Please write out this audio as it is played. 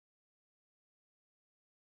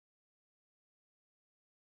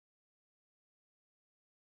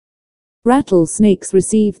Rattlesnakes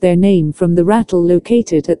receive their name from the rattle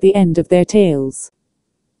located at the end of their tails,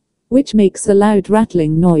 which makes a loud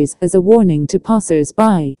rattling noise as a warning to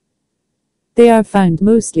passers-by. They are found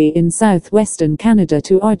mostly in southwestern Canada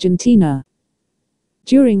to Argentina.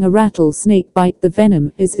 During a rattlesnake bite, the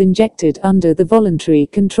venom is injected under the voluntary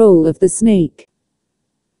control of the snake.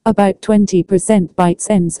 About 20% bites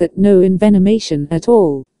ends at no envenomation at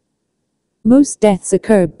all. Most deaths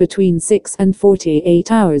occur between 6 and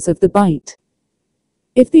 48 hours of the bite.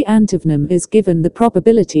 If the antivenom is given, the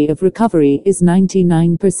probability of recovery is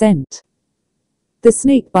 99%. The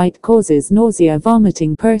snake bite causes nausea,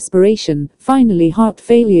 vomiting, perspiration, finally heart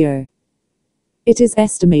failure. It is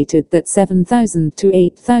estimated that 7,000 to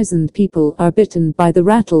 8,000 people are bitten by the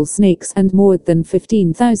rattlesnakes, and more than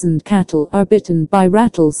 15,000 cattle are bitten by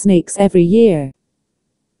rattlesnakes every year.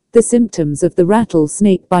 The symptoms of the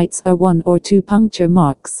rattlesnake bites are 1 or 2 puncture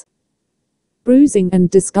marks, bruising and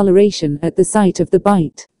discoloration at the site of the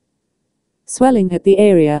bite, swelling at the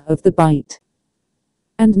area of the bite,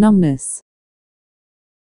 and numbness.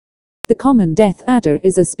 The common death adder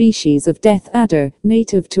is a species of death adder,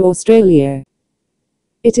 native to Australia.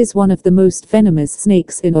 It is one of the most venomous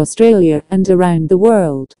snakes in Australia and around the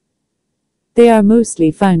world. They are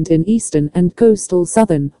mostly found in eastern and coastal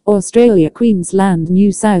southern Australia, Queensland,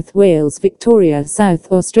 New South Wales, Victoria,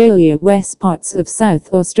 South Australia, west parts of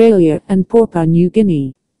South Australia, and Papua New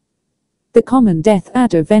Guinea. The common death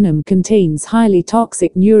adder venom contains highly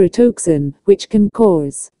toxic neurotoxin, which can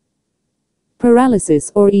cause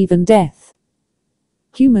paralysis or even death.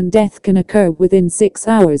 Human death can occur within 6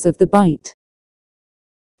 hours of the bite.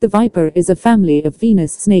 The viper is a family of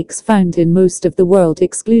Venus snakes found in most of the world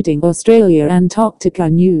excluding Australia, Antarctica,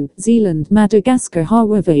 New Zealand, Madagascar,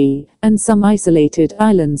 Hawaii, and some isolated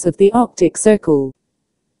islands of the Arctic Circle.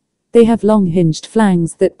 They have long hinged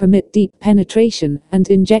fangs that permit deep penetration and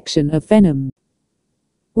injection of venom.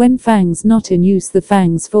 When fangs not in use, the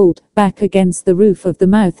fangs fold back against the roof of the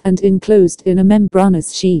mouth and enclosed in a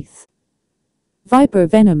membranous sheath. Viper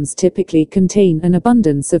venoms typically contain an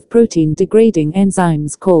abundance of protein-degrading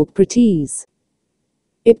enzymes called protease.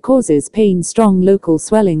 It causes pain, strong local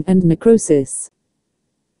swelling, and necrosis.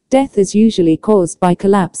 Death is usually caused by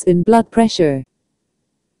collapse in blood pressure.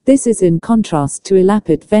 This is in contrast to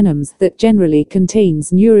elapid venoms that generally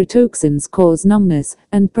contains neurotoxins, cause numbness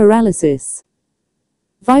and paralysis.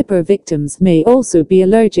 Viper victims may also be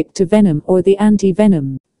allergic to venom or the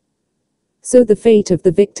anti-venom, so the fate of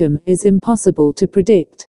the victim is impossible to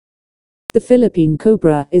predict. The Philippine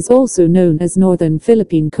cobra is also known as northern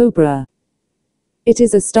Philippine cobra. It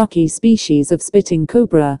is a stocky species of spitting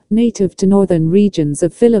cobra, native to northern regions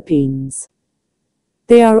of Philippines.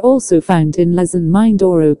 They are also found in Luzon,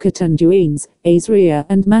 Mindoro, Catanduanes, Azria,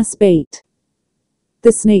 and Masbate.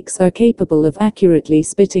 The snakes are capable of accurately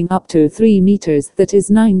spitting up to 3 meters, that is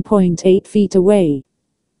 9.8 feet away.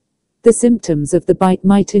 The symptoms of the bite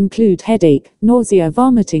might include headache, nausea,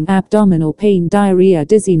 vomiting, abdominal pain, diarrhea,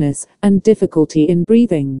 dizziness, and difficulty in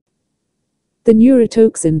breathing. The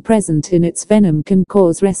neurotoxin present in its venom can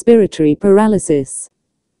cause respiratory paralysis.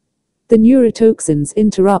 The neurotoxins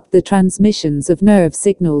interrupt the transmissions of nerve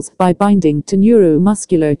signals by binding to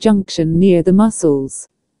neuromuscular junction near the muscles.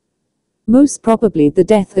 Most probably the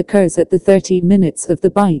death occurs at the 30 minutes of the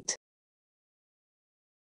bite.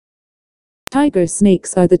 Tiger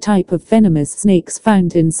snakes are the type of venomous snakes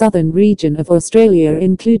found in southern region of Australia,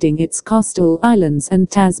 including its coastal islands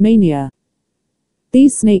and Tasmania.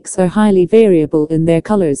 These snakes are highly variable in their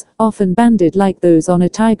colors, often banded like those on a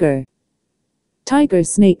tiger. Tiger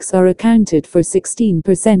snakes are accounted for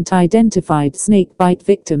 16% identified snake bite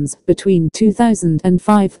victims between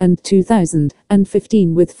 2005 and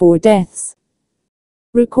 2015, with 4 deaths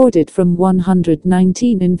recorded from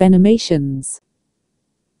 119 envenomations.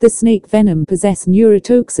 The snake venom possess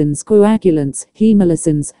neurotoxins, coagulants,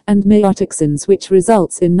 hemolysins, and myotoxins, which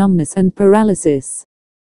results in numbness and paralysis.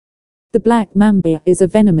 The black mamba is a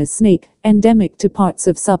venomous snake, endemic to parts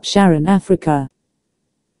of sub-Saharan Africa.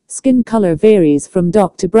 Skin color varies from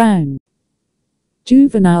dark to brown.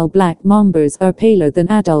 Juvenile black mambas are paler than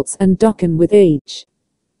adults and darken with age.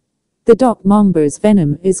 The dark mamba's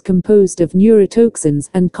venom is composed of neurotoxins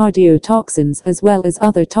and cardiotoxins, as well as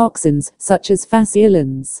other toxins, such as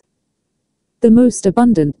fasciolins. The most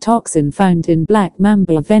abundant toxin found in black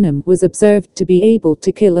mamba venom was observed to be able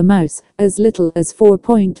to kill a mouse as little as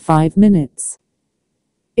 4.5 minutes.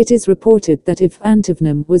 It is reported that if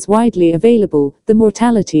antivenom was widely available, the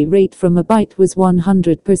mortality rate from a bite was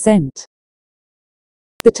 100%.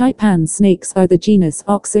 The taipan snakes are the genus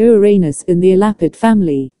Oxyuranus in the elapid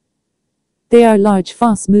family. They are large,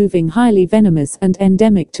 fast-moving, highly venomous, and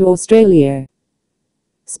endemic to Australia.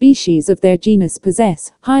 species of their genus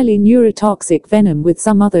possess highly neurotoxic venom with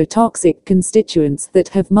some other toxic constituents that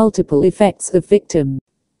have multiple effects of victim.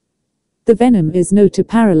 The venom is known to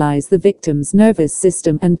paralyze the victim's nervous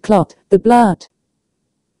system and clot the blood,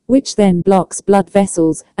 which then blocks blood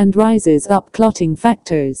vessels and rises up clotting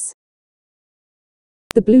factors.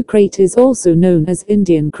 The blue krait is also known as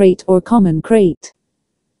Indian krait or common krait.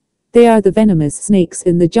 They are the venomous snakes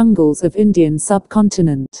in the jungles of Indian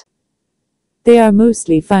subcontinent. They are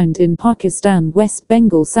mostly found in Pakistan, West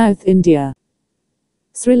Bengal, South India,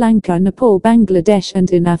 Sri Lanka, Nepal, Bangladesh,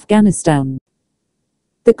 and in Afghanistan.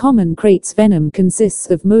 The common krait's venom consists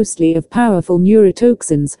mostly of powerful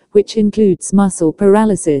neurotoxins, which includes muscle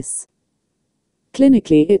paralysis.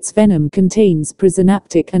 Clinically, its venom contains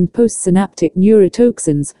presynaptic and postsynaptic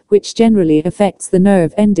neurotoxins, which generally affects the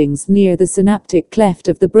nerve endings near the synaptic cleft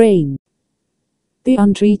of the brain. The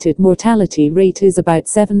untreated mortality rate is about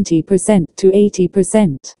 70% to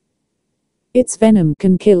 80%. Its venom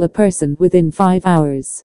can kill a person within 5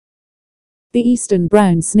 hours. The eastern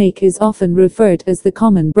brown snake is often referred as the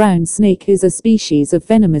common brown snake, is a species of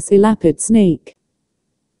venomous elapid snake.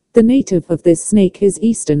 The native of this snake is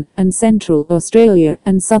eastern and central Australia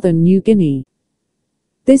and southern New Guinea.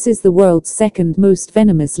 This is the world's second most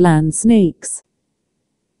venomous land snakes.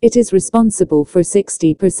 It is responsible for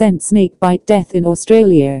 60% snake bite death in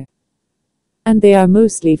Australia. And they are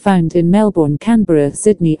mostly found in Melbourne, Canberra,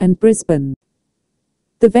 Sydney, and Brisbane.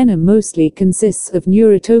 The venom mostly consists of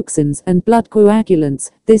neurotoxins and blood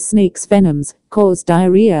coagulants. This snake's venoms cause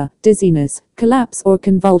diarrhea, dizziness, collapse or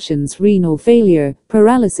convulsions, renal failure,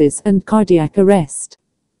 paralysis, and cardiac arrest.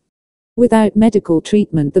 Without medical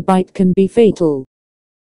treatment, the bite can be fatal.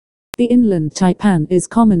 The inland taipan is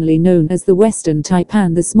commonly known as the western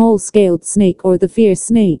taipan, the small-scaled snake or the fierce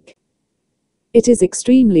snake. It is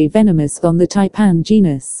extremely venomous on the taipan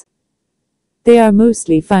genus. They are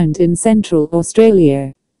mostly found in central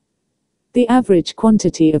Australia. The average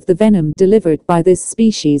quantity of the venom delivered by this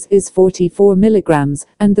species is 44 mg,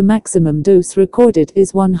 and the maximum dose recorded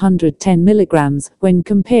is 110 mg when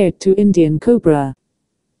compared to Indian cobra.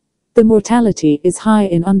 The mortality is high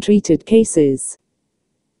in untreated cases.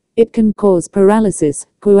 It can cause paralysis,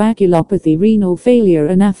 coagulopathy, renal failure,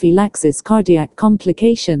 anaphylaxis, cardiac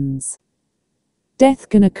complications. Death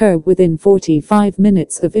can occur within 45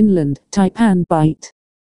 minutes of inland taipan bite.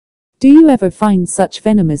 Do you ever find such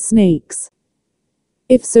venomous snakes?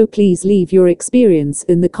 If so, please leave your experience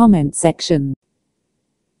in the comment section.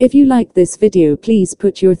 If you like this video, please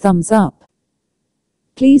put your thumbs up.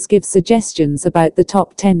 Please give suggestions about the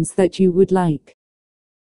top 10s that you would like.